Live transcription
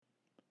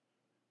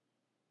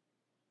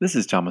This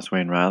is Thomas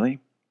Wayne Riley,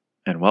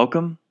 and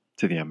welcome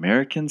to the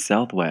American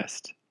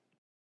Southwest.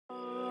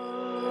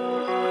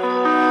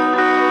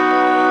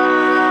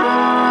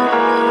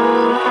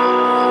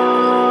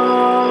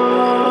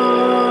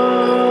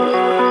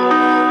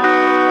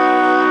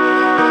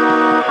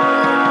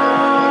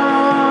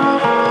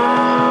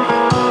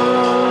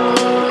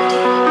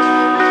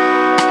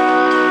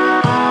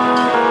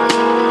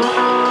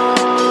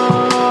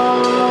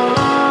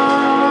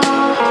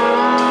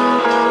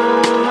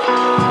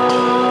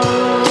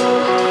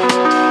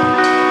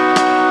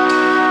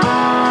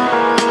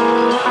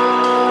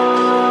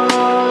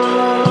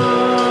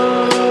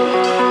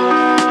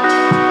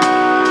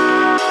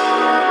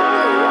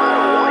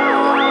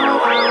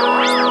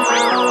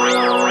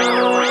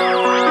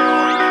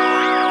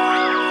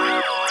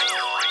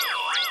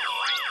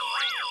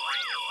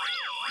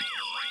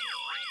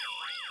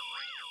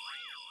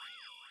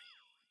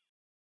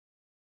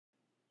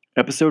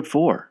 Episode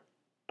 4,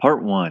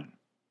 Part 1,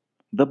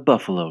 The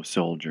Buffalo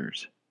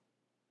Soldiers.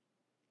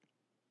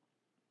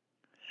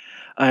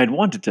 I had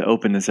wanted to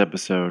open this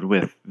episode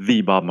with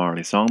the Bob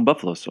Marley song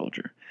Buffalo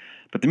Soldier,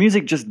 but the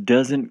music just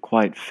doesn't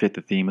quite fit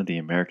the theme of the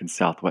American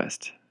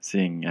Southwest,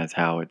 seeing as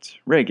how it's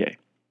reggae.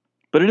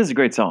 But it is a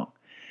great song,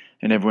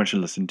 and everyone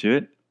should listen to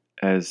it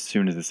as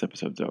soon as this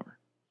episode's over.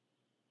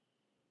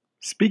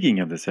 Speaking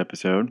of this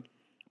episode,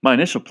 my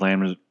initial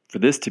plan was for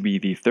this to be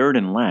the third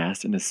and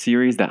last in a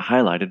series that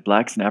highlighted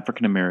blacks and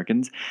African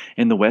Americans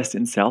in the West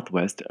and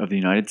Southwest of the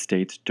United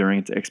States during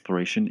its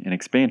exploration and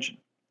expansion.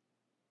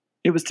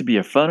 It was to be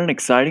a fun and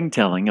exciting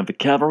telling of the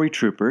cavalry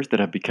troopers that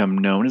have become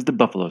known as the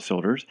Buffalo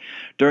Soldiers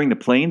during the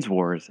Plains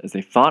Wars as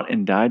they fought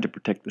and died to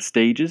protect the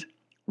stages,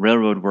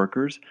 railroad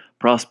workers,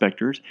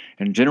 prospectors,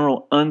 and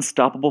general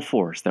unstoppable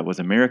force that was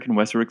American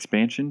westward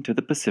expansion to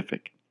the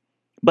Pacific.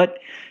 But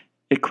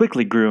it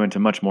quickly grew into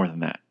much more than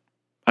that.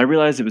 I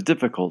realized it was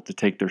difficult to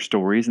take their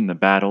stories and the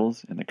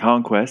battles and the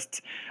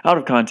conquests out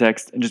of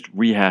context and just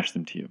rehash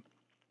them to you.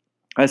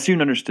 I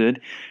soon understood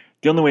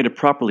the only way to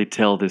properly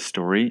tell this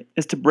story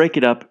is to break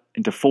it up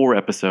into 4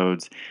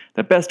 episodes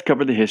that best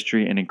cover the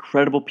history and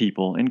incredible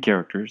people and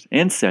characters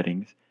and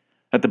settings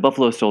that the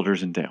Buffalo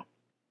Soldiers entail.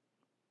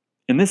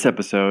 In this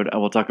episode, I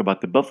will talk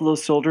about the Buffalo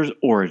Soldiers'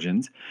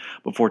 origins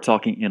before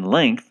talking in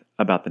length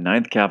about the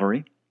 9th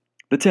Cavalry,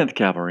 the 10th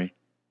Cavalry,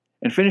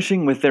 and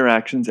finishing with their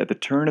actions at the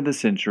turn of the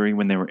century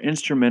when they were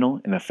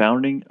instrumental in the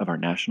founding of our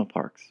national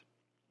parks.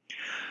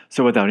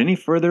 So without any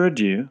further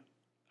ado,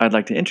 I'd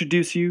like to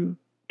introduce you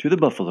to the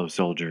Buffalo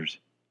Soldiers.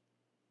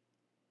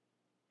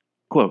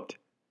 Quote,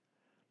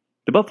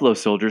 "The Buffalo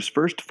Soldiers'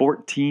 first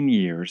 14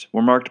 years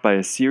were marked by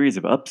a series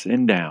of ups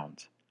and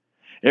downs.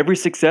 Every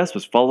success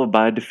was followed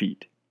by a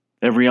defeat,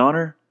 every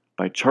honor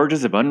by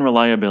charges of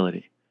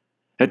unreliability.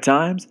 At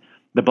times,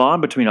 the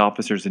bond between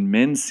officers and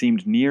men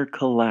seemed near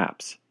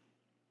collapse.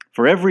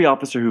 For every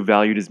officer who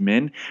valued his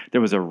men, there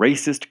was a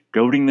racist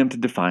goading them to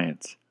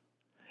defiance.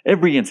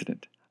 Every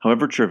incident,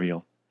 however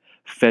trivial,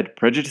 fed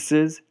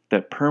prejudices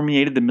that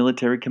permeated the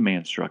military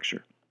command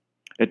structure.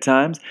 At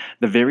times,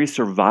 the very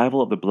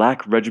survival of the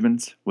black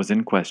regiments was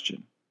in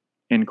question."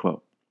 End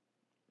quote.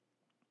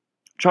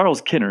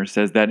 Charles Kinner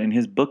says that in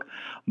his book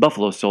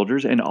Buffalo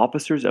Soldiers and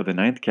Officers of the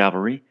 9th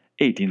Cavalry,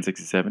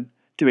 1867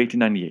 to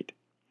 1898,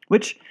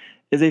 which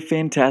is a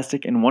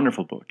fantastic and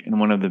wonderful book, and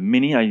one of the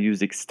many I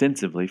used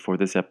extensively for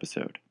this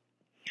episode.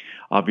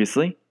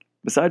 Obviously,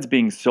 besides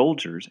being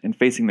soldiers and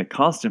facing the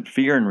constant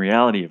fear and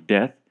reality of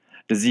death,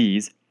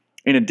 disease,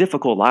 and a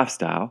difficult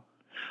lifestyle,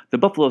 the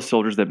Buffalo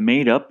Soldiers that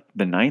made up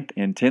the 9th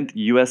and 10th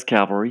U.S.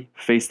 Cavalry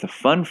faced the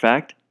fun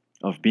fact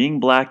of being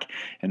black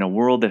in a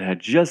world that had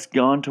just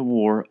gone to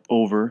war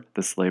over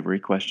the slavery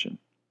question.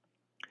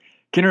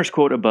 Kinner's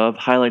quote above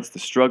highlights the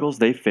struggles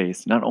they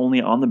faced not only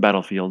on the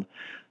battlefield,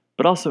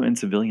 but also in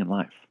civilian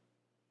life.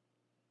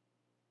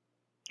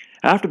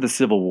 After the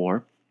Civil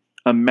War,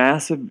 a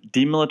massive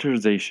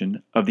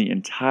demilitarization of the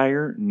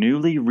entire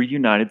newly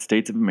reunited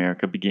States of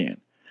America began,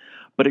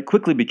 but it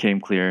quickly became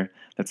clear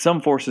that some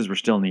forces were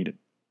still needed.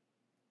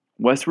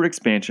 Westward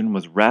expansion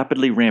was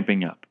rapidly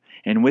ramping up,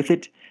 and with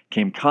it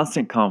came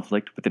constant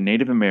conflict with the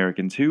Native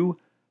Americans who,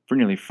 for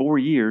nearly 4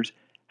 years,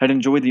 had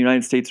enjoyed the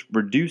United States'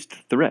 reduced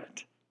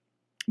threat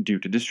due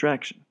to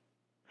distraction.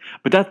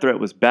 But that threat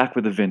was back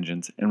with a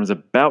vengeance and was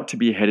about to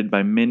be headed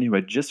by men who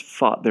had just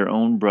fought their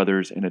own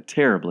brothers in a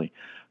terribly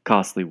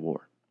costly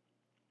war.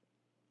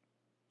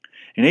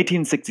 In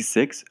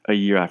 1866, a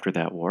year after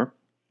that war,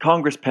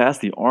 Congress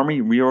passed the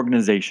Army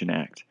Reorganization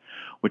Act,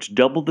 which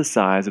doubled the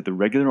size of the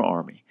regular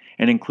army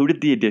and included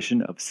the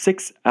addition of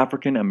 6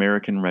 African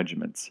American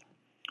regiments,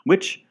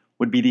 which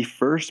would be the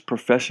first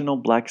professional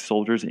black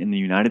soldiers in the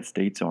United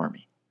States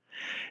Army.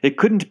 It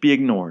couldn't be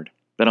ignored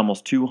that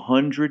almost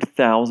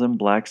 200,000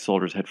 black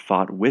soldiers had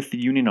fought with the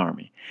Union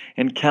Army,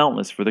 and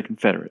countless for the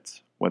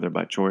Confederates, whether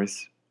by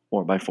choice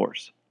or by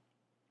force.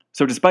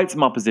 So despite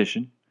some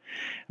opposition,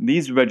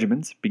 these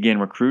regiments began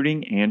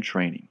recruiting and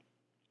training.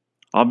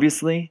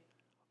 Obviously,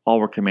 all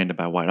were commanded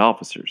by white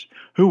officers,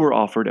 who were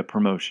offered a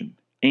promotion,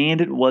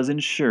 and it was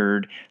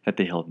ensured that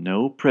they held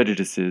no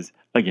prejudices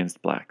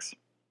against blacks.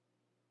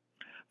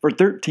 For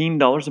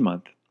 $13 a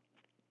month,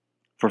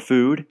 for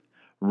food,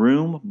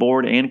 room,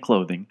 board, and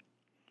clothing,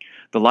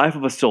 the life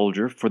of a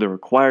soldier for the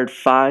required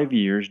 5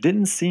 years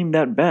didn't seem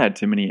that bad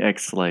to many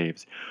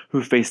ex-slaves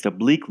who faced a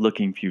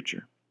bleak-looking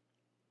future.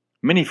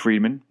 Many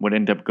freedmen would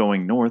end up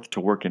going north to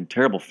work in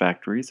terrible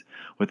factories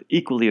with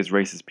equally as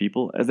racist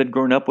people as they'd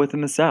grown up with in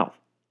the South.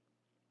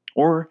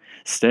 Or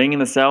staying in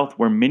the South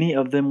where many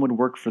of them would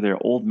work for their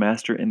old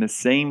master in the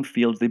same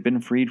fields they'd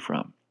been freed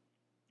from.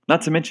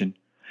 Not to mention,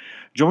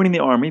 joining the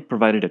Army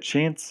provided a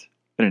chance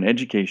and an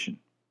education.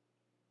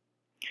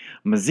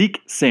 Mazik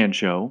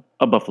Sancho,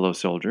 a Buffalo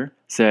soldier,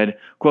 said,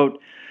 quote,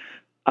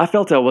 "I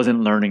felt I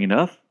wasn't learning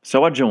enough,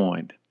 so I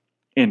joined."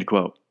 End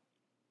quote.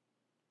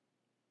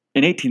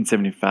 In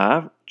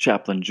 1875,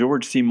 Chaplain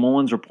George C.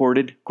 Mullins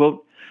reported,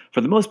 quote,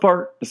 "For the most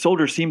part, the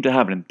soldiers seem to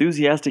have an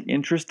enthusiastic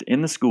interest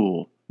in the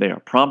school. They are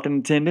prompt in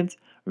attendance,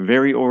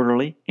 very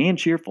orderly, and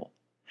cheerful.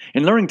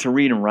 In learning to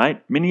read and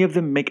write, many of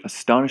them make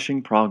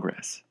astonishing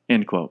progress."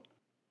 End quote.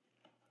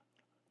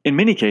 In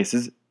many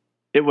cases,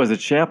 it was the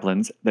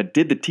chaplains that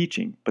did the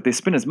teaching, but they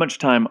spent as much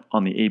time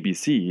on the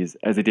ABCs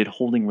as they did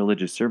holding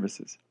religious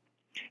services.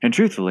 And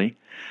truthfully,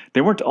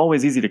 they weren't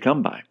always easy to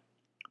come by.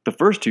 The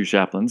first two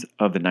chaplains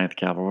of the 9th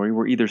Cavalry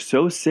were either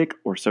so sick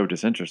or so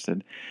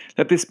disinterested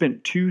that they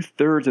spent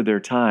 2/3 of their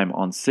time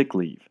on sick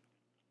leave.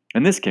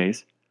 In this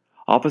case,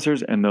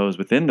 officers and those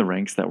within the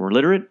ranks that were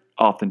literate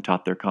often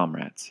taught their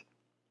comrades.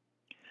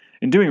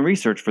 In doing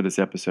research for this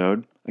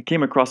episode, I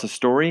came across a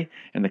story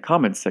in the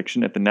comments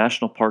section at the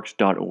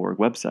nationalparks.org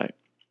website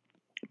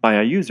by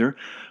a user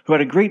who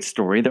had a great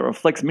story that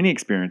reflects many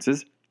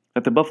experiences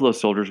that the Buffalo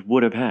Soldiers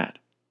would have had.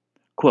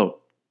 Quote,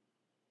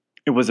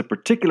 "It was a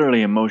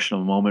particularly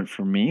emotional moment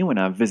for me when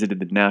I visited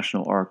the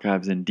National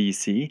Archives in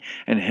D.C.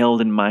 and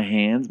held in my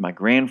hands my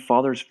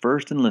grandfather's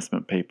first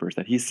enlistment papers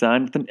that he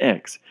signed with an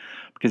X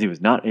because he was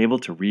not able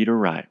to read or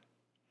write.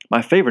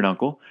 My favorite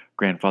uncle,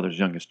 grandfather's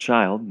youngest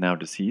child, now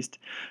deceased,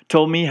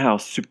 told me how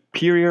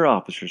superior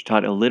officers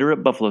taught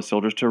illiterate Buffalo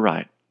soldiers to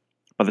write.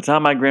 By the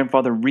time my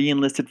grandfather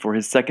re-enlisted for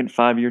his second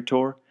 5-year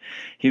tour,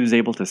 he was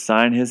able to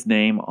sign his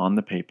name on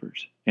the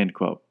papers." End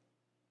quote.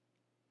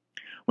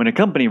 When a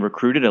company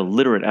recruited a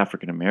literate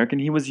African American,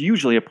 he was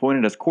usually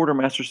appointed as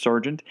quartermaster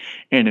sergeant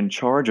and in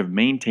charge of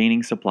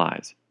maintaining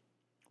supplies.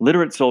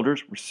 Literate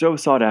soldiers were so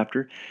sought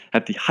after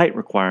that the height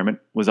requirement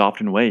was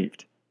often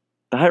waived.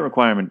 The height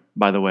requirement,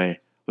 by the way,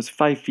 was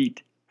 5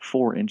 feet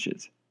 4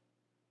 inches.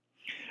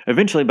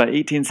 Eventually, by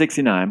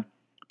 1869,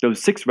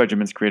 those 6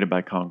 regiments created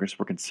by Congress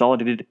were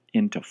consolidated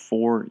into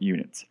 4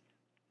 units: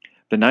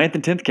 the 9th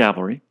and 10th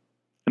Cavalry,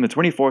 and the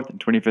 24th and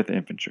 25th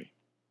Infantry.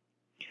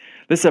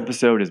 This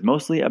episode is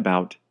mostly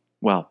about,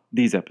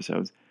 these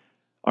episodes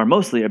are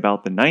mostly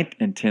about the 9th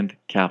and 10th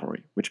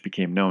Cavalry, which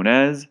became known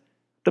as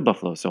the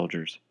Buffalo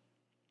Soldiers.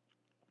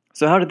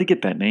 So how did they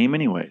get that name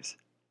anyways?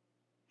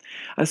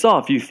 I saw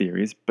a few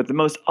theories, but the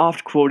most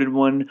oft-quoted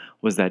one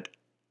was that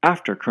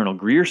after Colonel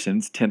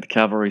Grierson's 10th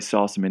Cavalry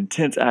saw some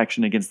intense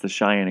action against the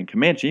Cheyenne and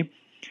Comanche,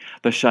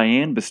 the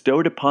Cheyenne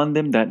bestowed upon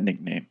them that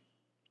nickname.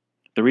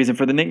 The reason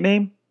for the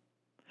nickname?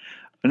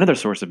 Another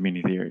source of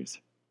many theories.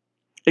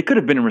 It could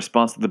have been in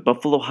response to the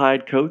buffalo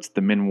hide coats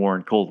the men wore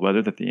in cold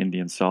weather that the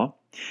Indians saw.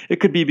 It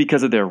could be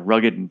because of their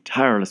rugged and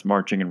tireless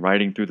marching and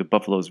riding through the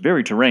buffalo's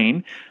very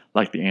terrain,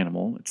 like the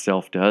animal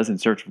itself does in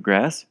search of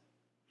grass.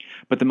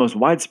 But the most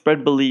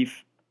widespread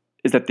belief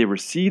is that they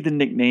received the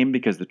nickname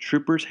because the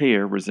troopers'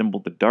 hair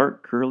resembled the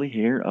dark, curly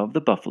hair of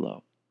the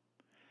buffalo.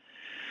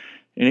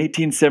 In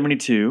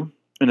 1872,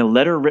 in a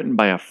letter written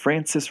by a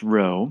Francis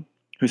Rowe,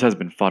 whose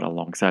husband fought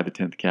alongside the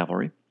 10th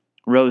Cavalry,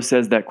 Rowe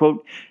says that,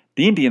 quote,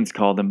 "The Indians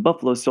call them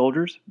buffalo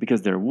soldiers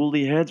because their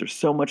woolly heads are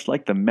so much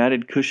like the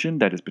matted cushion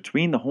that is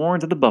between the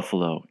horns of the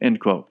buffalo." End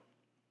quote.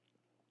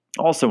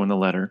 Also in the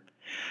letter,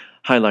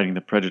 highlighting the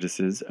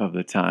prejudices of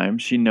the time,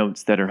 she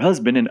notes that her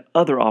husband and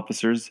other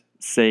officers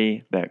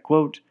say that,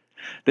 quote,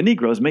 "The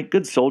Negroes make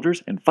good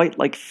soldiers and fight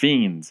like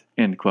fiends."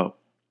 End quote.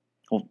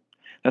 Well,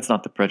 that's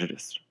not the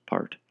prejudice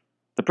part.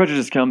 The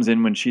prejudice comes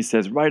in when she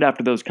says right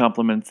after those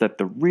compliments that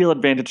the real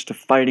advantage to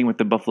fighting with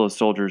the Buffalo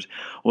Soldiers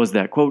was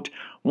that, quote,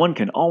 "one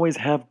can always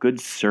have good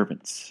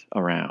servants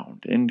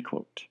around," end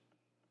quote.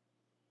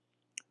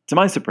 To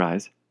my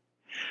surprise,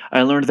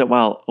 I learned that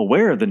while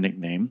aware of the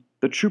nickname,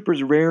 the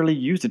troopers rarely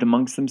used it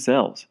amongst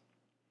themselves.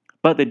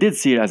 But they did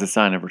see it as a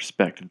sign of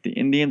respect that the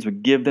Indians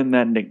would give them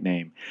that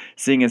nickname,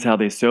 seeing as how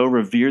they so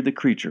revered the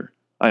creature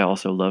I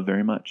also love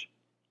very much.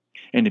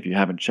 And if you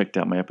haven't checked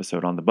out my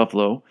episode on the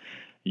buffalo,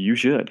 you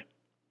should.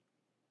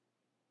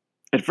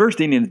 At first,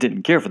 the Indians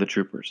didn't care for the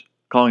troopers,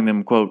 calling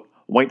them, quote,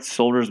 "white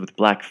soldiers with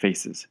black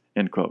faces,"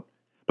 end quote.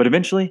 But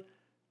eventually,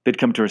 they'd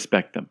come to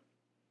respect them.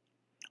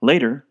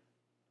 Later,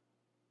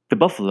 the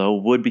buffalo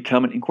would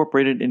become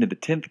incorporated into the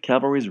 10th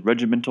Cavalry's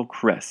regimental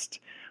crest,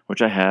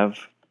 which I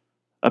have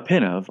a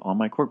pin of on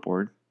my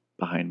corkboard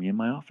behind me in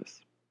my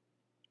office.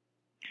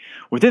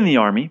 Within the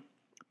Army,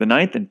 the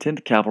 9th and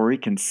 10th Cavalry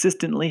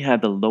consistently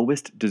had the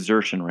lowest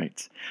desertion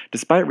rates,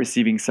 despite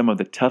receiving some of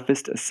the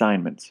toughest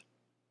assignments.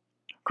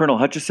 Colonel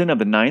Hutchison of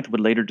the Ninth would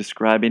later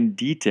describe in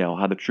detail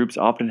how the troops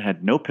often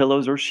had no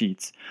pillows or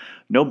sheets,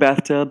 no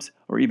bathtubs,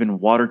 or even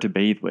water to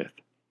bathe with.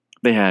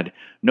 They had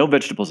no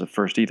vegetables at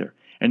first either,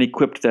 and he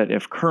quipped that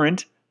if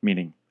current,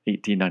 meaning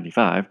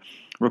 1895,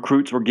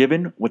 recruits were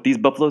given what these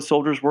Buffalo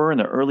soldiers were in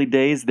the early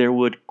days, there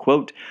would,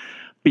 quote,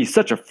 be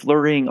such a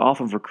flurrying off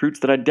of recruits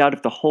that I doubt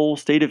if the whole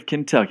state of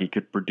Kentucky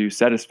could produce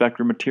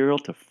satisfactory material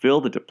to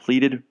fill the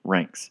depleted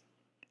ranks.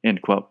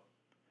 End quote.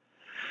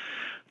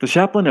 The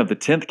chaplain of the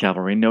 10th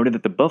Cavalry noted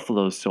that the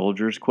Buffalo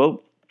soldiers,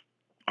 quote,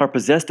 are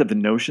possessed of the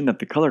notion that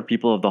the colored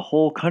people of the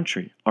whole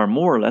country are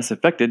more or less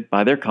affected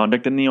by their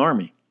conduct in the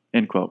army.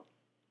 End quote.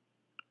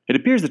 It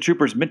appears the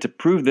troopers meant to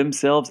prove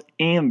themselves right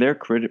and their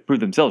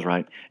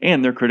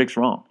critics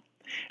wrong.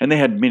 And they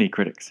had many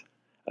critics,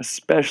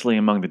 especially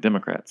among the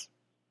Democrats.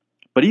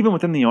 But even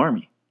within the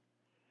army.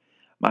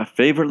 My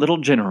favorite little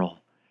general,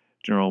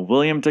 General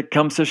William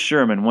Tecumseh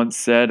Sherman, once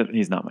said,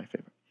 he's not my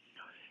favorite.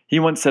 He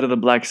once said of the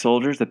black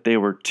soldiers that they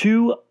were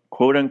too,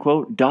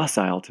 quote-unquote,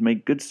 docile to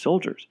make good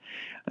soldiers,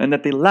 and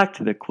that they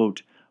lacked the,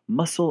 quote,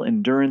 muscle,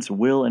 endurance,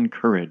 will, and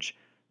courage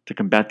to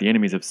combat the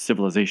enemies of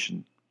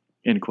civilization,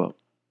 end quote.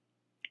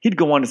 He'd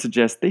go on to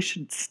suggest they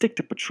should stick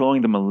to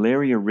patrolling the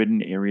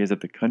malaria-ridden areas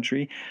of the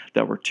country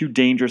that were too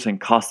dangerous and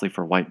costly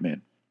for white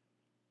men.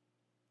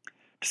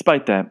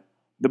 Despite that,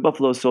 the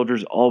Buffalo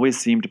soldiers always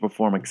seemed to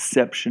perform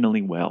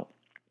exceptionally well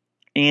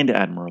and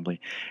admirably,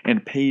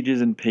 and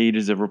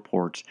pages of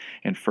reports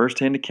and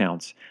first-hand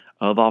accounts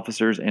of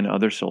officers and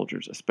other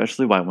soldiers,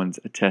 especially white ones,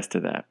 attest to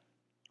that.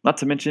 Not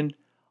to mention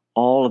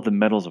all of the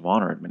medals of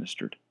honor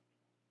administered.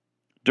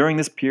 During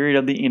this period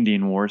of the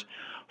Indian Wars,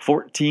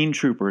 14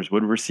 troopers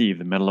would receive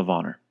the Medal of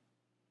Honor.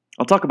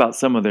 I'll talk about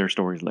some of their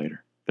stories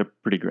later. They're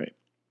pretty great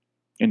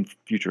in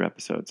future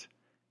episodes.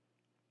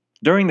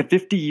 During the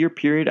 50-year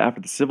period after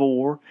the Civil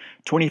War,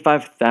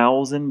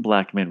 25,000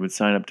 black men would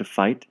sign up to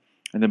fight,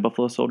 and the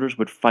Buffalo soldiers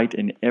would fight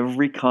in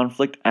every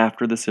conflict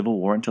after the Civil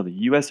War until the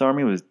U.S.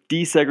 Army was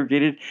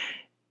desegregated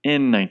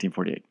in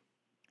 1948.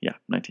 Yeah,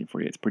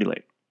 1948. It's pretty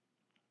late.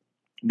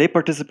 They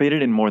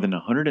participated in more than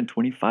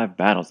 125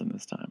 battles in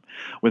this time,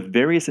 with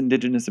various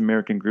indigenous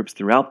American groups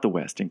throughout the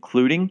West,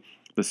 including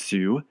the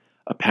Sioux,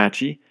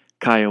 Apache,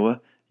 Kiowa,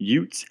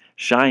 Utes,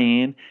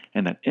 Cheyenne,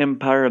 and that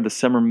empire of the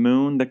summer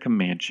moon, the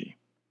Comanche.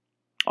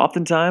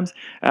 Oftentimes,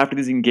 after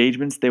these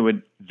engagements, they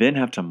would then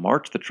have to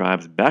march the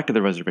tribes back to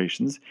the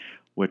reservations,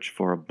 which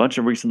for a bunch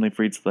of recently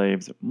freed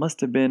slaves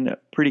must have been a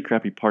pretty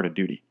crappy part of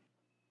duty.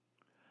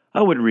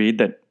 I would read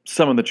that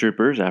some of the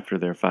troopers, after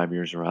their 5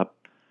 years were up,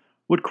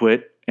 would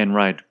quit and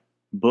write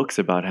books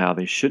about how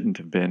they shouldn't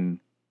have been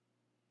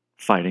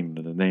fighting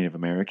the Native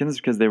Americans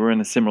because they were in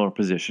a similar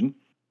position.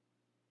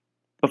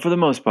 But for the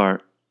most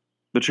part,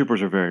 the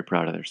troopers were very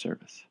proud of their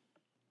service.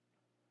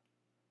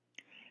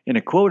 In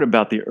a quote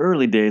about the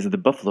early days of the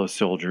Buffalo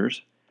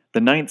Soldiers, the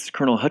 9th's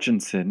Colonel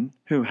Hutchinson,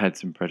 who had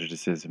some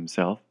prejudices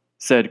himself,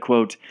 said,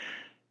 quote,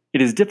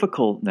 it is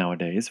difficult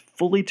nowadays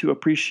fully to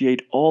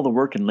appreciate all the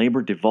work and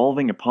labor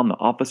devolving upon the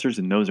officers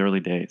in those early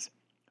days.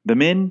 The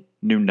men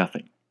knew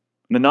nothing,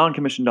 and the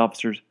non-commissioned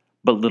officers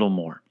but little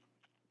more.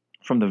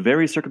 From the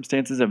very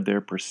circumstances of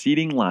their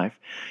preceding life,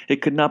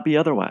 it could not be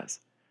otherwise.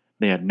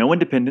 They had no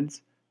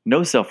independence,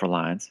 no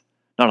self-reliance,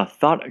 not a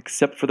thought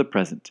except for the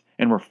present,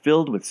 and were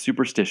filled with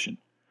superstition.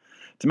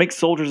 To make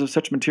soldiers of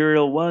such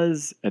material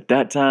was, at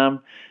that time,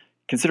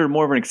 considered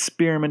more of an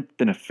experiment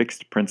than a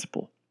fixed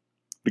principle.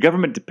 The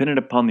government depended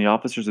upon the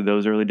officers of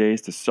those early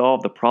days to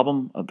solve the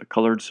problem of the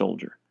colored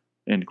soldier.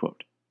 End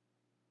quote.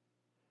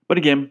 But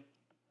again,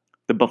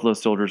 the Buffalo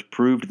Soldiers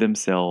proved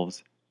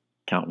themselves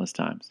countless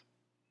times.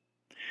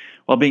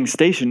 While being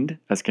stationed,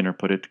 as Kenner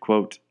put it,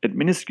 quote, at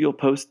minuscule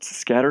posts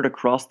scattered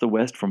across the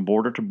West from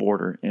border to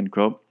border, end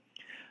quote,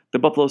 the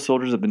Buffalo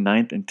Soldiers of the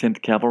 9th and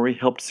 10th Cavalry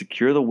helped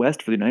secure the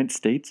West for the United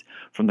States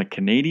from the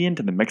Canadian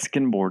to the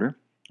Mexican border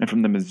and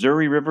from the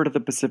Missouri River to the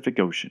Pacific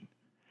Ocean.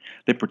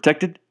 They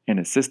protected and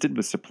assisted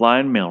with supply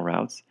and mail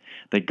routes.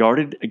 They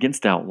guarded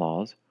against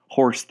outlaws,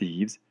 horse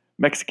thieves,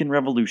 Mexican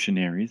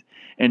revolutionaries,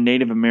 and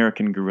Native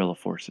American guerrilla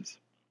forces.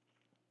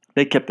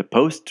 They kept the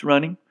posts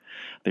running.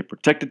 They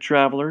protected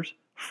travelers,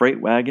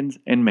 freight wagons,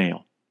 and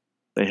mail.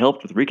 They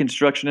helped with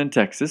Reconstruction in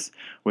Texas,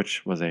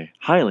 which was a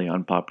highly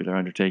unpopular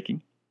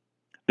undertaking.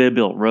 They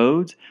built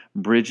roads,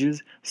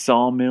 bridges,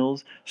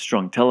 sawmills,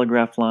 strung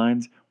telegraph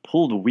lines,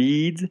 pulled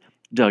weeds,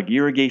 dug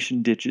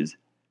irrigation ditches.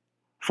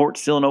 Fort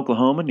Sill in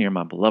Oklahoma, near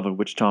my beloved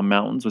Wichita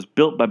Mountains, was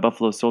built by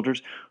Buffalo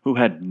soldiers who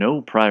had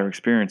no prior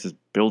experiences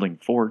building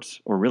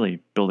forts, or really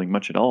building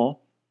much at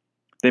all.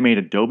 They made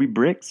adobe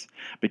bricks,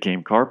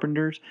 became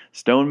carpenters,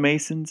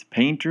 stonemasons,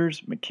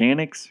 painters,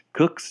 mechanics,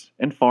 cooks,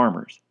 and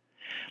farmers.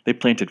 They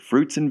planted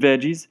fruits and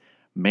veggies,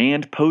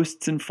 manned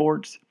posts and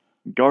forts,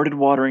 guarded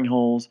watering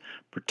holes,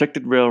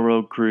 protected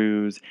railroad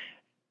crews,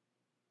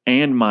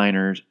 and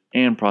miners,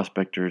 and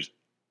prospectors,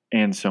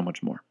 and so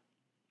much more,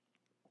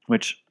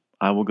 which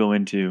I will go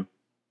into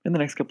in the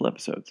next couple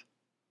episodes.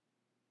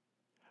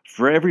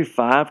 For every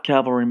 5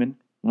 cavalrymen,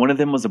 one of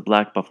them was a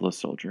black Buffalo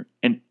soldier,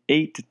 and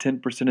 8 to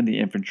 10% of the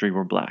infantry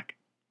were black.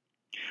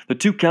 The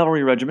 2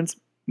 cavalry regiments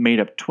made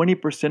up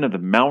 20% of the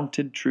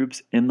mounted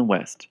troops in the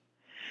West.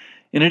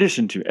 In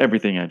addition to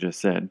everything I just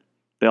said,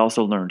 they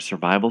also learned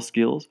survival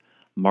skills,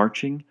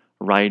 marching,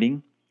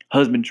 riding,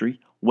 husbandry,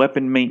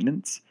 weapon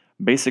maintenance,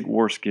 basic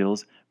war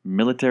skills,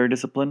 military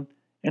discipline,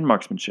 and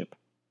marksmanship.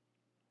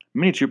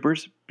 Many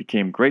troopers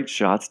became great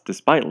shots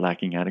despite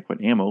lacking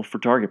adequate ammo for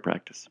target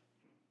practice.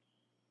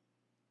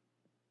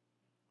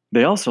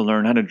 They also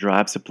learned how to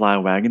drive supply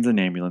wagons and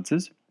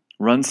ambulances,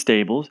 run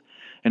stables,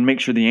 and make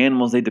sure the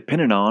animals they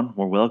depended on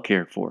were well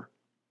cared for.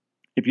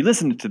 If you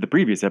listened to the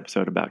previous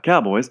episode about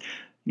cowboys,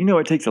 you know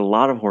it takes a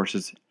lot of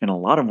horses and a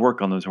lot of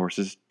work on those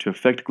horses to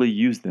effectively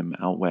use them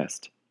out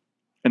west.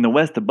 In the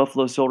West, the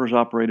buffalo soldiers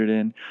operated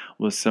in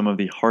was some of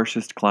the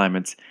harshest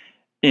climates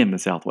in the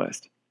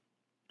Southwest.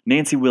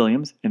 Nancy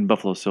Williams, in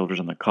Buffalo Soldiers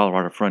on the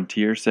Colorado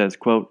Frontier, says,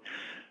 quote,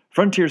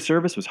 "Frontier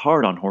service was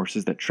hard on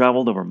horses that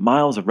traveled over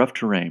miles of rough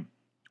terrain,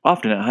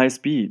 often at high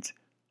speeds,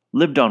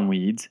 lived on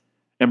weeds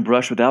and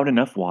brush without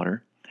enough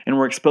water, and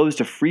were exposed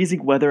to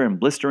freezing weather and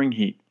blistering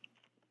heat.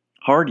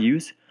 Hard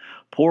use,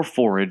 poor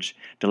forage,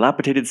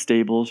 dilapidated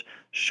stables,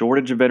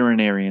 shortage of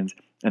veterinarians,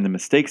 and the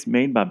mistakes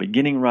made by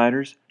beginning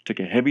riders took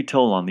a heavy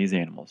toll on these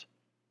animals.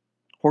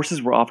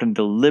 Horses were often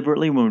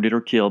deliberately wounded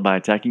or killed by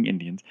attacking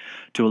Indians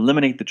to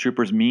eliminate the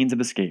troopers' means of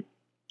escape.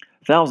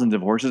 Thousands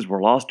of horses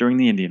were lost during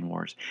the Indian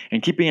Wars,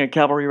 and keeping a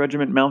cavalry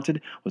regiment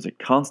mounted was a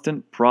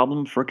constant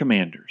problem for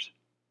commanders."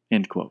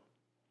 End quote.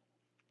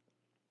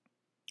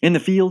 In the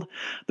field,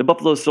 the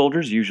Buffalo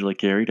Soldiers usually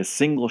carried a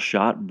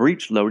single-shot,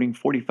 breech-loading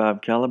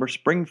 .45 caliber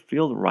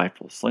Springfield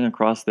rifle slung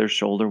across their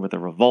shoulder with a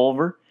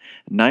revolver,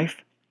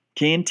 knife,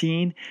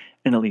 canteen,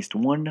 and at least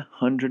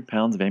 100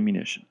 pounds of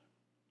ammunition.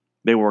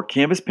 They wore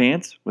canvas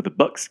pants with a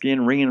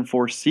buckskin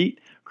reinforced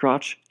seat,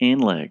 crotch,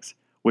 and legs,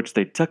 which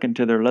they tuck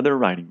into their leather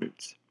riding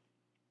boots.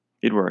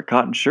 They'd wear a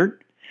cotton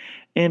shirt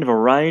and a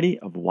variety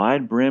of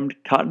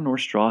wide-brimmed cotton or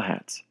straw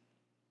hats.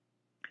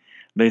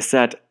 They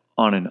sat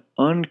on an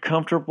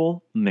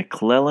uncomfortable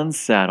McClellan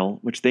saddle,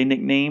 which they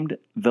nicknamed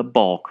the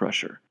Ball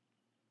Crusher.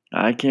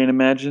 I can't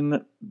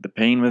imagine the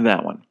pain with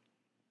that one.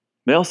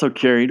 They also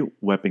carried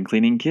weapon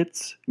cleaning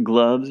kits,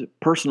 gloves,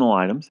 personal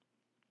items,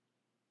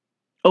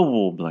 a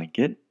wool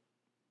blanket,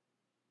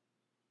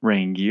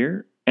 rain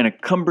gear, and a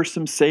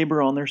cumbersome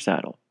saber on their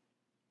saddle.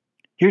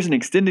 Here's an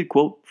extended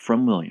quote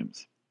from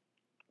Williams.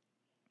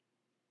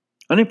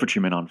 "An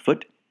infantryman on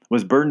foot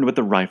was burdened with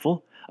a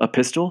rifle, a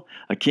pistol,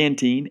 a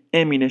canteen,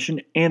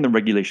 ammunition, and the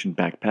regulation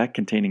backpack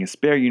containing a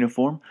spare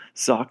uniform,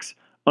 socks,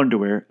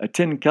 underwear, a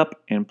tin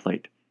cup and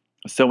plate,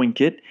 a sewing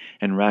kit,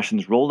 and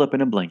rations rolled up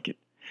in a blanket.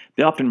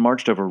 They often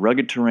marched over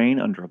rugged terrain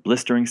under a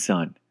blistering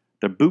sun,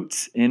 their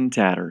boots in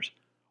tatters,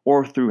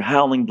 or through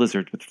howling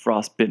blizzards with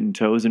frost-bitten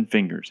toes and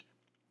fingers.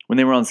 When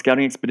they were on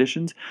scouting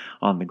expeditions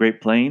on the Great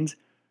Plains,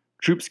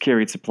 troops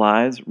carried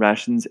supplies,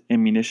 rations,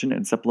 ammunition,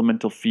 and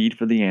supplemental feed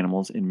for the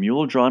animals in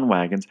mule-drawn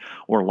wagons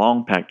or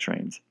long pack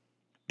trains.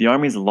 The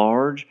Army's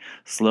large,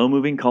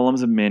 slow-moving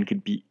columns of men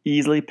could be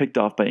easily picked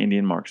off by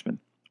Indian marksmen,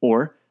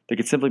 or they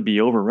could simply be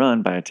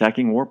overrun by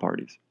attacking war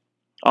parties.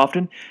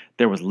 Often,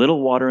 there was little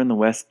water in the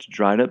West to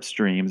dried-up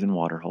streams and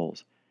water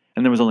holes,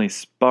 and there was only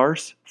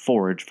sparse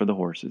forage for the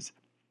horses.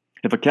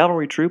 If a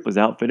cavalry troop was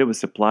outfitted with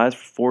supplies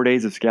for 4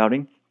 days of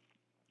scouting,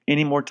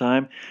 any more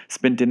time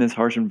spent in this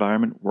harsh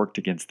environment worked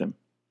against them.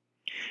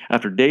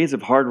 After days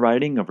of hard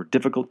riding over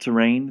difficult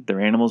terrain, their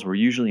animals were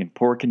usually in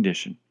poor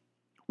condition.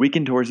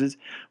 Weakened horses,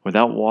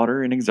 without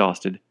water and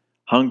exhausted,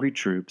 hungry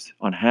troops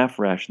on half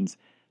rations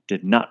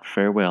did not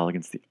fare well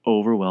against the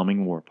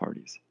overwhelming war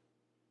parties.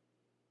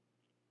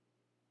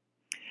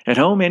 At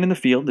home and in the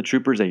field, the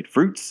troopers ate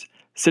fruits,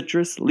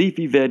 citrus,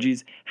 leafy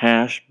veggies,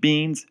 hash,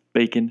 beans,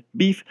 bacon,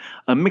 beef,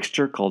 a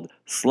mixture called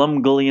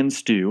slumgullion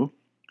stew,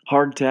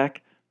 hardtack,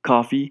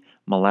 coffee,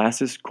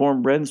 molasses,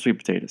 cornbread, and sweet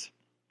potatoes.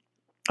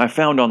 I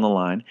found on the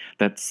line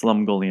that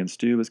slumgullion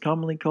stew is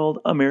commonly called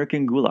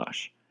American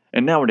goulash,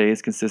 and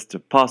nowadays consists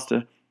of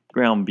pasta,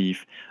 ground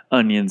beef,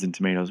 onions, and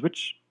tomatoes,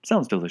 which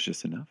sounds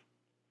delicious enough.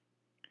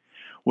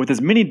 With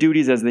as many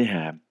duties as they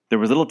had, there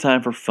was little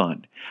time for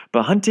fun,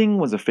 but hunting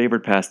was a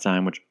favored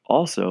pastime which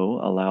also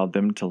allowed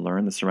them to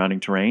learn the surrounding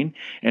terrain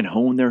and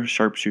hone their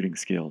sharpshooting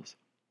skills.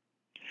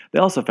 They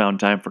also found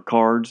time for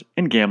cards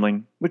and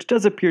gambling, which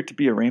does appear to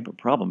be a rampant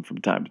problem from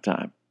time to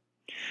time.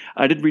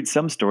 I did read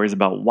some stories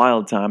about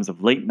wild times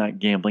of late-night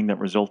gambling that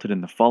resulted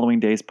in the following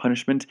day's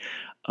punishment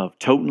of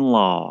toting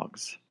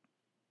logs.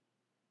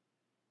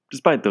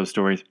 Despite those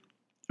stories,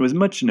 it was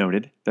much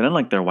noted that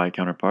unlike their white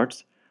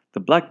counterparts, the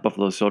black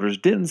buffalo soldiers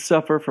didn't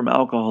suffer from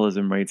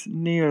alcoholism rates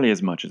nearly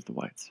as much as the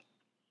whites.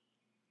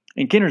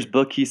 In Kenner's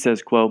book, he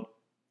says, quote,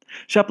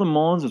 "Chaplain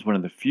Mullins was one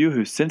of the few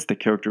who sensed the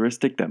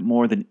characteristic that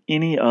more than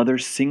any other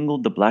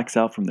singled the blacks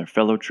out from their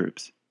fellow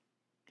troops.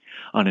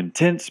 An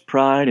intense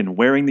pride in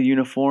wearing the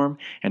uniform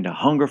and a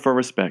hunger for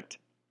respect.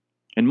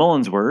 In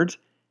Mullins' words,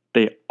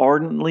 they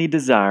ardently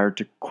desired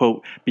to,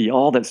 quote, be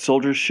all that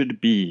soldiers should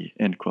be,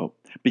 end quote,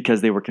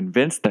 because they were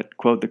convinced that,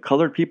 quote, the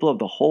colored people of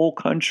the whole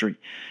country,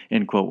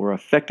 end quote, were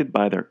affected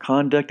by their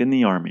conduct in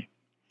the Army.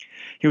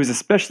 He was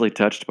especially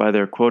touched by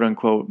their,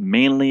 quote-unquote,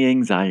 manly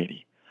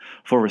anxiety.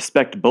 for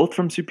respect both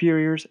from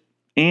superiors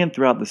and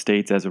throughout the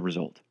states as a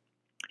result.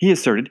 He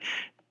asserted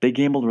they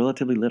gambled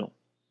relatively little,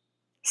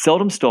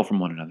 seldom stole from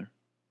one another,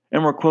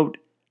 and were, quote,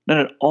 not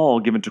at all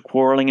given to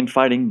quarreling and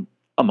fighting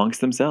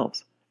amongst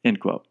themselves, end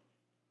quote.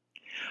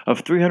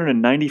 Of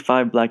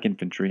 395 black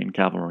infantry and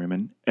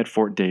cavalrymen at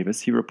Fort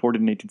Davis, he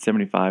reported in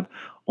 1875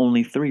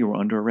 only 3 were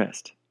under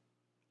arrest,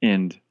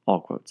 end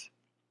all quotes.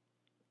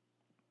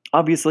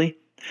 Obviously,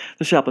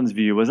 the chaplain's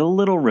view was a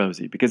little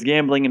rosy because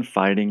gambling and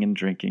fighting and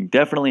drinking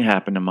definitely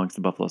happened amongst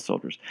the Buffalo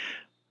Soldiers,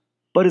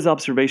 but his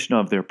observation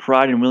of their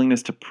pride and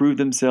willingness to prove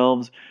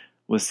themselves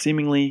was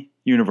seemingly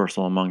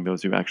universal among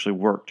those who actually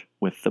worked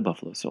with the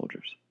Buffalo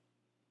Soldiers.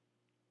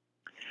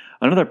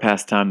 Another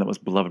pastime that was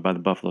beloved by the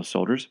Buffalo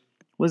Soldiers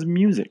was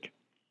music.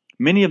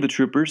 Many of the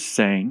troopers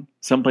sang,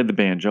 some played the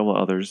banjo while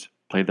others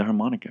played the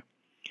harmonica.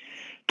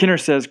 Kinner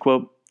says,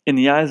 quote, in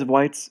the eyes of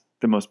whites,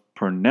 the most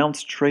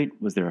pronounced trait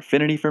was their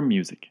affinity for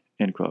music,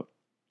 end quote.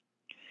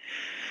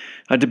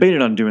 I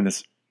debated on doing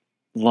this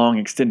long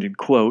extended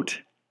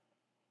quote,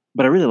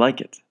 but I really like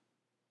it.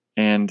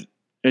 And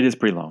it is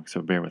pretty long,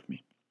 so bear with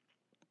me.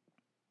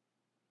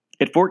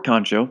 At Fort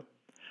Concho,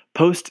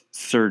 Post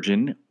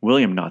Surgeon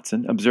William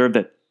Knotson observed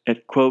that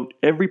at, quote,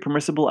 every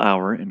permissible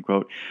hour, end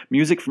quote,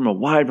 music from a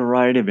wide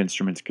variety of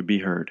instruments could be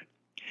heard.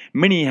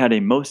 Many had a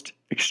most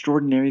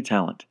extraordinary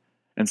talent,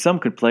 and some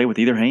could play with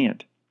either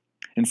hand.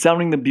 In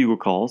sounding the bugle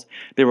calls,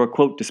 they were,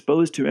 quote,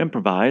 disposed to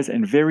improvise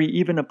and vary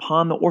even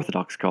upon the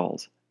orthodox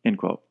calls, end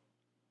quote.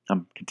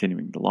 I'm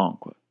continuing the long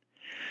quote.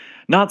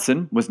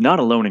 Knotson was not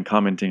alone in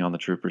commenting on the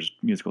troopers'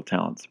 musical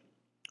talents.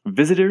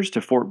 Visitors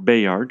to Fort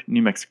Bayard,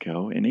 New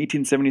Mexico, in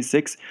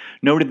 1876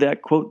 noted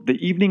that, quote,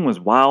 the evening was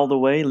whiled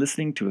away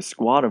listening to a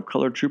squad of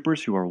colored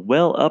troopers who are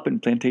well up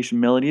in plantation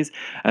melodies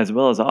as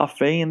well as off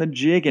fay in the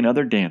jig and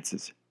other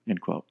dances,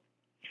 end quote.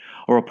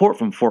 A report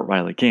from Fort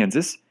Riley,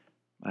 Kansas,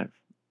 I've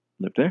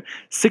lived there,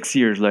 6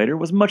 years later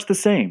was much the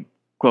same.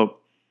 Quote,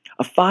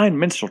 a fine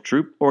minstrel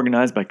troupe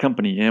organized by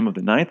Company M of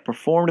the 9th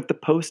performed at the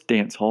Post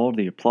Dance Hall to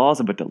the applause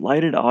of a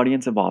delighted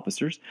audience of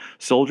officers,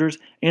 soldiers,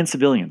 and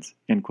civilians,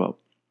 end quote.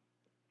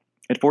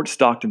 At Fort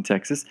Stockton,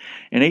 Texas,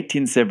 in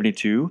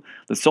 1872,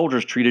 the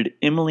soldiers treated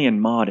Emily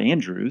and Maud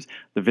Andrews,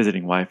 the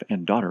visiting wife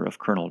and daughter of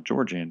Colonel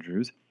George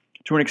Andrews,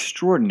 to an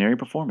extraordinary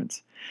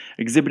performance.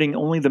 Exhibiting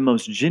only the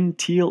most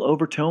genteel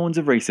overtones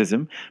of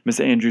racism,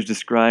 Miss Andrews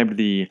described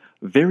the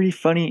very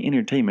funny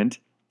entertainment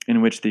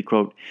in which the,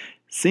 quote,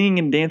 singing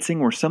and dancing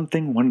were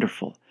something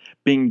wonderful.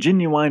 Being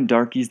genuine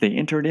darkies, they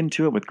entered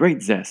into it with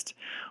great zest.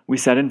 We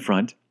sat in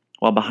front,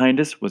 while behind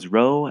us was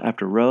row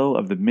after row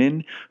of the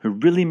men who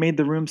really made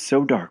the room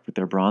so dark with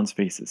their bronze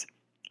faces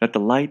that the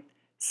light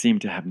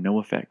seemed to have no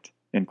effect,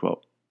 end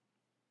quote.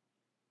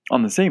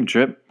 On the same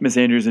trip, Miss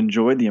Andrews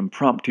enjoyed the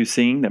impromptu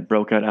singing that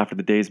broke out after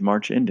the day's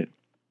march ended.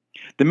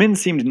 The men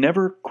seemed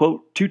never,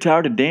 quote, too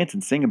tired to dance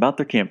and sing about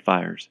their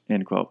campfires,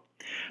 end quote.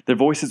 Their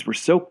voices were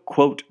so,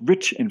 quote,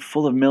 rich and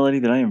full of melody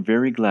that I am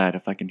very glad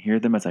if I can hear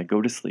them as I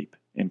go to sleep,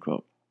 end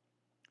quote.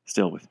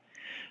 Still with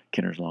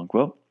Kinner's long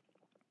quote.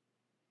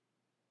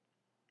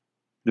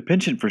 The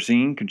penchant for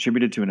singing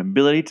contributed to an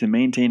ability to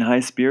maintain high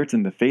spirits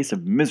in the face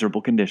of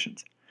miserable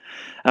conditions.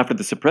 After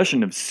the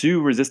suppression of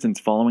Sioux resistance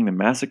following the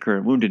massacre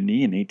at Wounded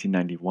Knee in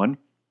 1891,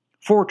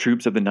 4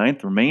 troops of the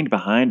 9th remained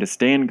behind to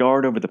stand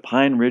guard over the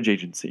Pine Ridge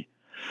Agency.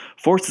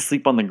 Forced to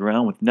sleep on the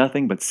ground with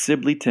nothing but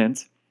Sibley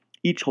tents,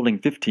 each holding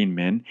 15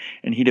 men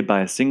and heated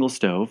by a single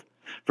stove,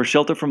 for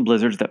shelter from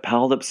blizzards that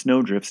piled up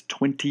snowdrifts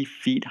 20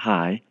 feet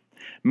high,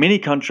 many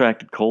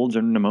contracted colds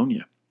or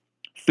pneumonia.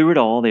 Through it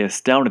all, they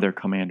astounded their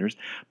commanders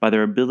by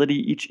their ability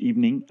each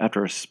evening,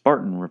 after a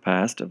Spartan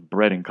repast of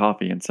bread and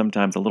coffee and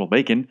sometimes a little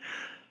bacon,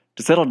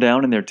 to settle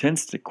down in their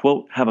tents to,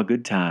 quote, have a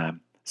good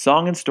time,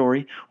 song and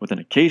story, with an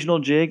occasional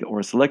jig or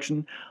a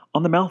selection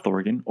on the mouth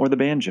organ or the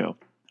banjo,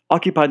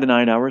 occupied the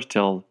night hours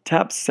till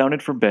taps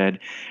sounded for bed,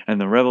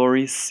 and the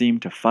revelry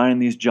seemed to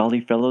find these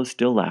jolly fellows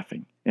still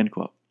laughing, end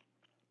quote.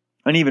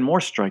 An even more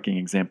striking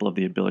example of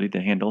the ability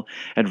to handle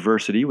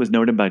adversity was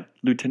noted by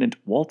Lieutenant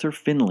Walter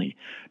Finley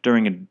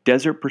during a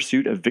desert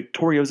pursuit of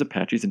victorious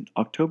Apaches in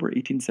October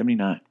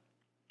 1879.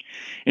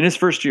 In his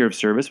first year of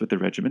service with the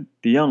regiment,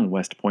 the young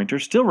West Pointer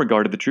still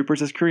regarded the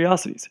troopers as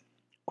curiosities.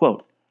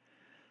 Quote,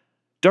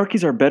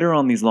 darkies are better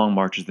on these long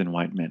marches than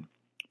white men.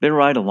 They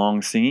ride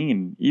along singing,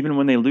 and even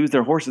when they lose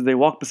their horses, they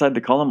walk beside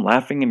the column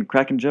laughing and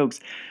cracking jokes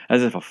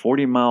as if a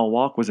 40-mile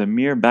walk was a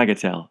mere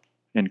bagatelle,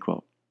 end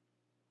quote.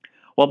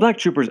 While black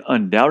troopers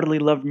undoubtedly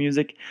loved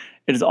music,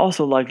 it is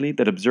also likely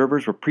that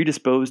observers were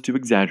predisposed to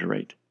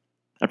exaggerate.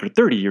 After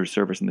 30 years'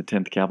 service in the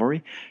 10th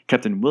Cavalry,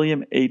 Captain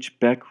William H.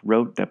 Beck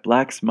wrote that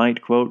blacks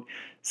might, quote,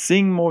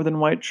 sing more than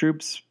white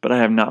troops, but I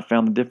have not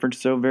found the difference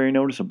so very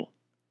noticeable.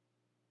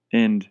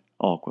 End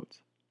all quotes.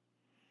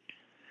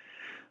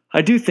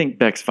 I do think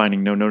Beck's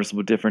finding no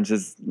noticeable difference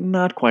is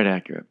not quite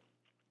accurate.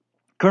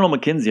 Colonel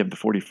Mackenzie of the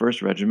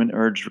 41st Regiment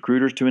urged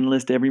recruiters to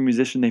enlist every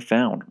musician they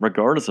found,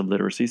 regardless of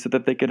literacy, so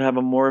that they could have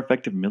a more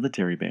effective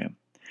military band.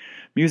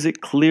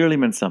 Music clearly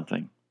meant something,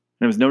 and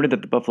it was noted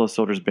that the Buffalo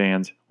Soldiers'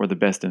 bands were the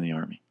best in the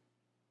Army.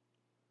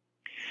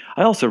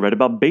 I also read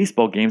about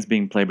baseball games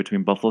being played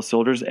between Buffalo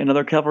soldiers and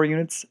other cavalry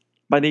units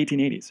by the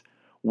 1880s,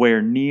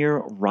 where near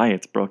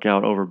riots broke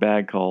out over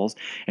bad calls,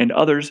 and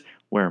others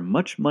where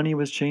much money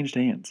was changed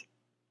hands.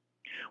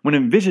 When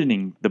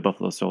envisioning the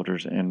Buffalo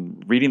Soldiers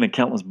and reading the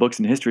countless books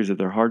and histories of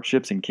their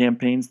hardships and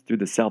campaigns through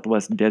the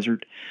Southwest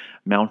desert,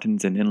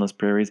 mountains, and endless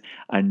prairies,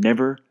 I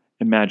never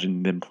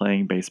imagined them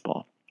playing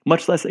baseball,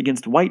 much less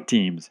against white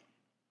teams.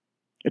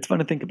 It's fun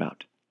to think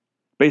about.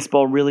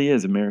 Baseball really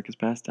is America's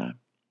pastime.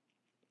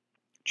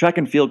 Track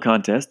and field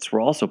contests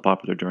were also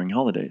popular during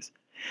holidays.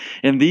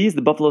 In these,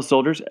 the Buffalo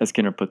Soldiers, as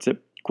Skinner puts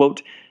it,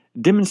 quote,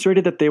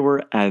 demonstrated that they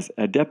were as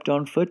adept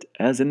on foot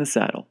as in the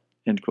saddle,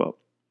 end quote.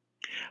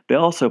 They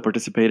also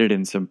participated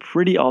in some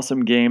pretty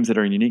awesome games that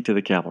are unique to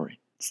the cavalry.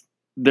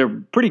 They're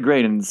pretty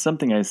great and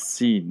something I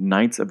see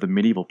knights of the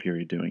medieval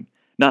period doing,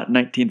 not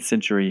 19th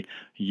century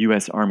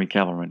U.S. Army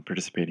cavalrymen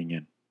participating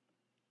in.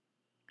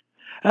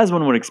 As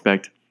one would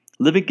expect,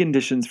 living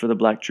conditions for the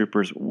black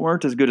troopers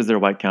weren't as good as their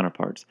white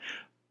counterparts,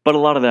 but a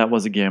lot of that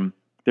was, again,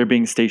 they're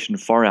being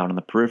stationed far out on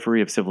the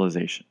periphery of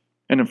civilization.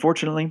 And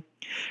unfortunately,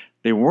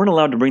 they weren't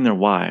allowed to bring their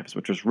wives,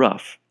 which was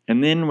rough.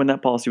 And then when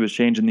that policy was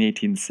changed in the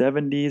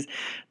 1870s,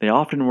 they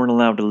often weren't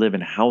allowed to live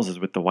in houses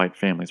with the white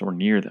families or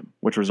near them,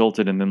 which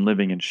resulted in them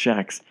living in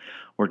shacks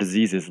where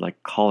diseases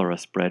like cholera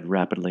spread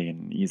rapidly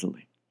and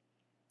easily.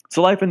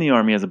 So life in the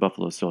Army as a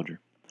Buffalo soldier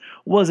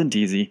wasn't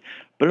easy,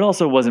 but it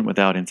also wasn't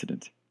without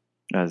incident,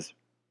 as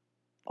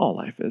all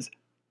life is.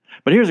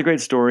 But here's a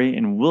great story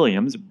in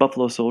Williams'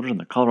 Buffalo Soldiers on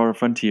the Colorado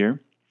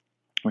Frontier,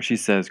 where she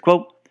says,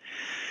 quote,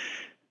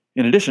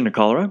 in addition to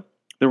cholera,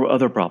 there were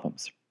other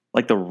problems,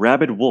 like the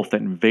rabid wolf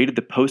that invaded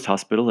the post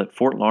hospital at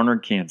Fort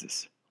Larned,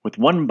 Kansas. With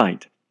one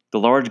bite, the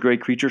large gray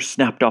creature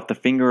snapped off the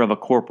finger of a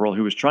corporal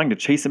who was trying to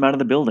chase him out of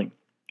the building.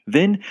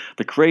 Then,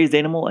 the crazed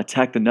animal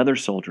attacked another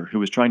soldier who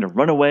was trying to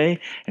run away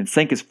and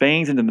sank his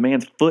fangs into the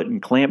man's foot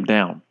and clamped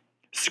down.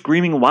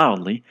 Screaming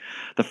wildly,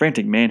 the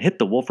frantic man hit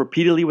the wolf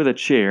repeatedly with a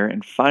chair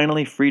and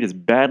finally freed his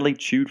badly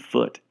chewed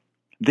foot.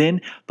 Then,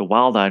 the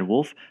wild-eyed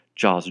wolf,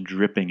 jaws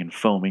dripping and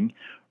foaming,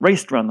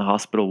 raced around the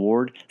hospital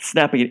ward,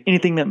 snapping at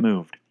anything that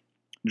moved.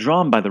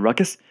 Drawn by the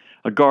ruckus,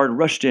 a guard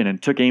rushed in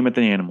and took aim at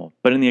the animal,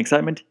 but in the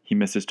excitement, he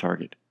missed his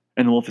target,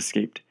 and the wolf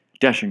escaped,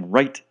 dashing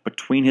right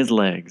between his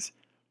legs.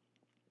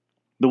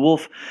 The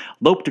wolf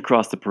loped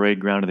across the parade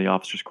ground to the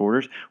officers'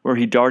 quarters, where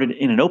he darted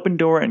in an open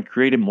door and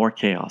created more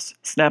chaos,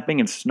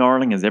 snapping and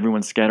snarling as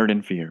everyone scattered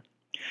in fear.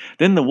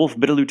 Then the wolf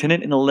bit a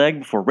lieutenant in the leg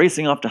before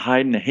racing off to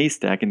hide in a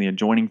haystack in the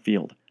adjoining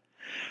field.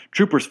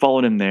 Troopers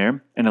followed him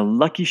there, and a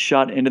lucky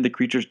shot ended the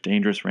creature's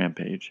dangerous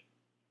rampage.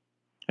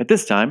 At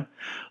this time,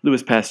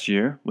 Louis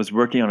Pasteur was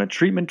working on a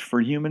treatment for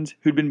humans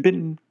who'd been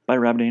bitten by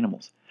rabid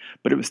animals,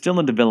 but it was still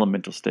in the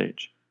developmental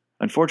stage.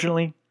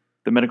 Unfortunately,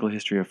 the medical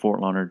history of Fort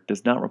Larned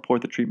does not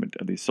report the treatment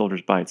of these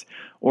soldiers' bites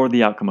or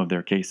the outcome of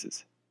their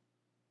cases.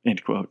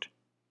 End quote.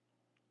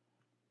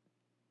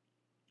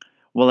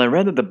 While I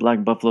read that the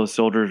Black Buffalo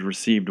soldiers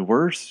received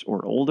worse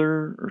or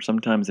older or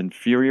sometimes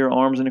inferior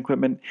arms and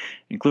equipment,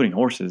 including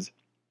horses,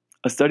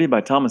 a study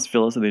by Thomas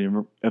Phillips of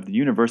the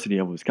University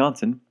of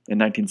Wisconsin in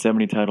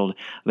 1970 titled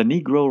The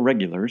Negro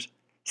Regulars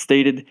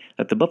stated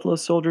that the Buffalo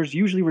soldiers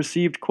usually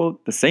received,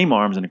 quote, the same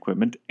arms and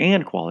equipment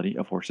and quality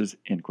of horses,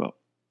 end quote.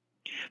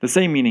 The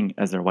same meaning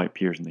as their white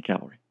peers in the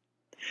cavalry.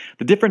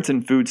 The difference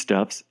in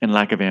foodstuffs and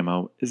lack of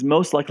ammo is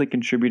most likely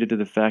contributed to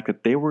the fact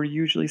that they were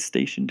usually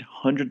stationed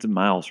hundreds of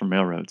miles from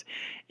railroads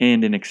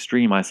and in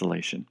extreme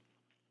isolation.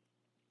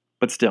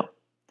 But still,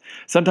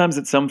 sometimes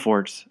at some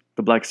forts,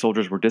 the black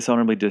soldiers were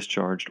dishonorably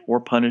discharged or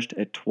punished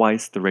at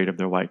twice the rate of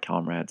their white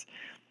comrades.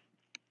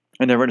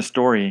 And I read a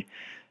story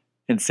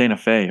in Santa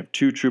Fe of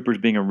two troopers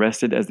being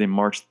arrested as they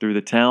marched through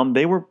the town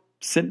they were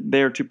sent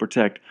there to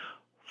protect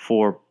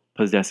for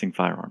possessing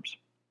firearms.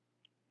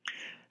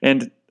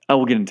 And I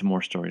will get into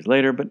more stories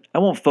later, but I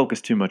won't focus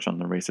too much on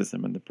the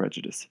racism and the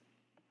prejudice.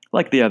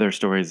 Like the other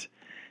stories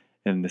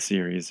in the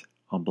series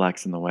on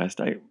blacks in the West,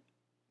 I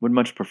would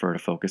much prefer to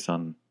focus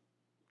on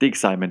the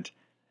excitement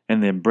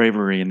and the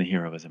bravery and the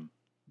heroism.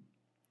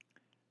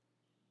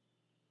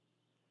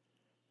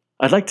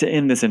 I'd like to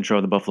end this intro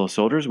of the Buffalo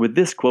Soldiers with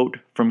this quote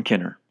from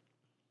Kenner.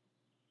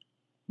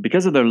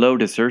 Because of their low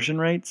desertion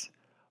rates,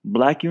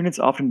 black units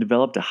often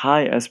developed a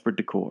high esprit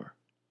de corps.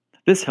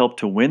 This helped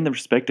to win the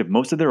respect of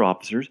most of their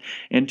officers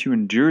and to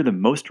endure the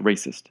most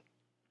racist.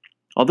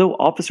 Although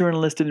officer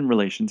enlisted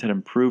relations had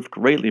improved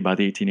greatly by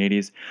the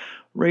 1880s,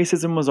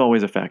 racism was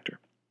always a factor.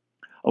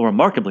 A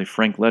remarkably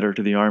frank letter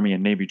to the Army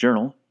and Navy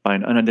Journal by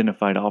an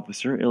unidentified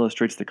officer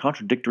illustrates the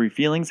contradictory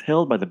feelings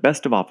held by the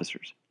best of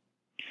officers.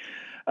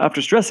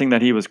 After stressing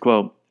that he was,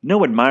 quote,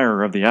 no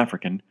admirer of the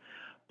African,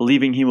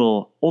 believing he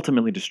will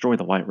ultimately destroy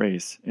the white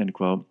race, end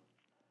quote,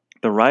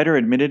 the writer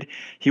admitted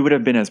he would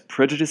have been as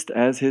prejudiced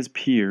as his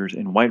peers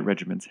in white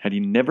regiments had he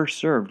never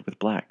served with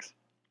blacks.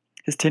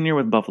 His tenure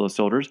with Buffalo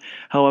soldiers,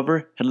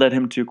 however, had led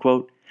him to,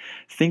 quote,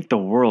 think the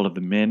world of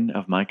the men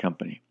of my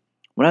company.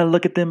 When I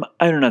look at them,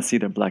 I do not see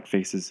their black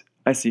faces.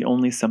 I see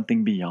only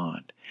something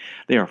beyond.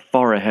 They are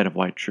far ahead of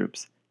white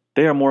troops.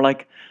 They are more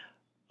like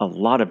a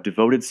lot of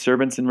devoted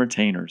servants and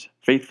retainers,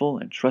 faithful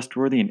and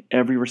trustworthy in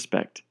every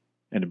respect,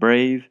 and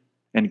brave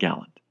and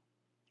gallant."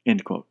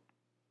 End quote.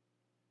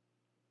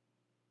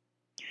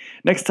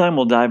 Next time,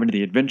 we'll dive into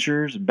the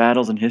adventures,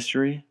 battles, and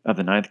history of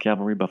the 9th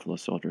Cavalry Buffalo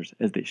Soldiers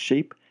as they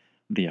shape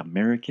the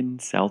American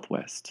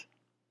Southwest.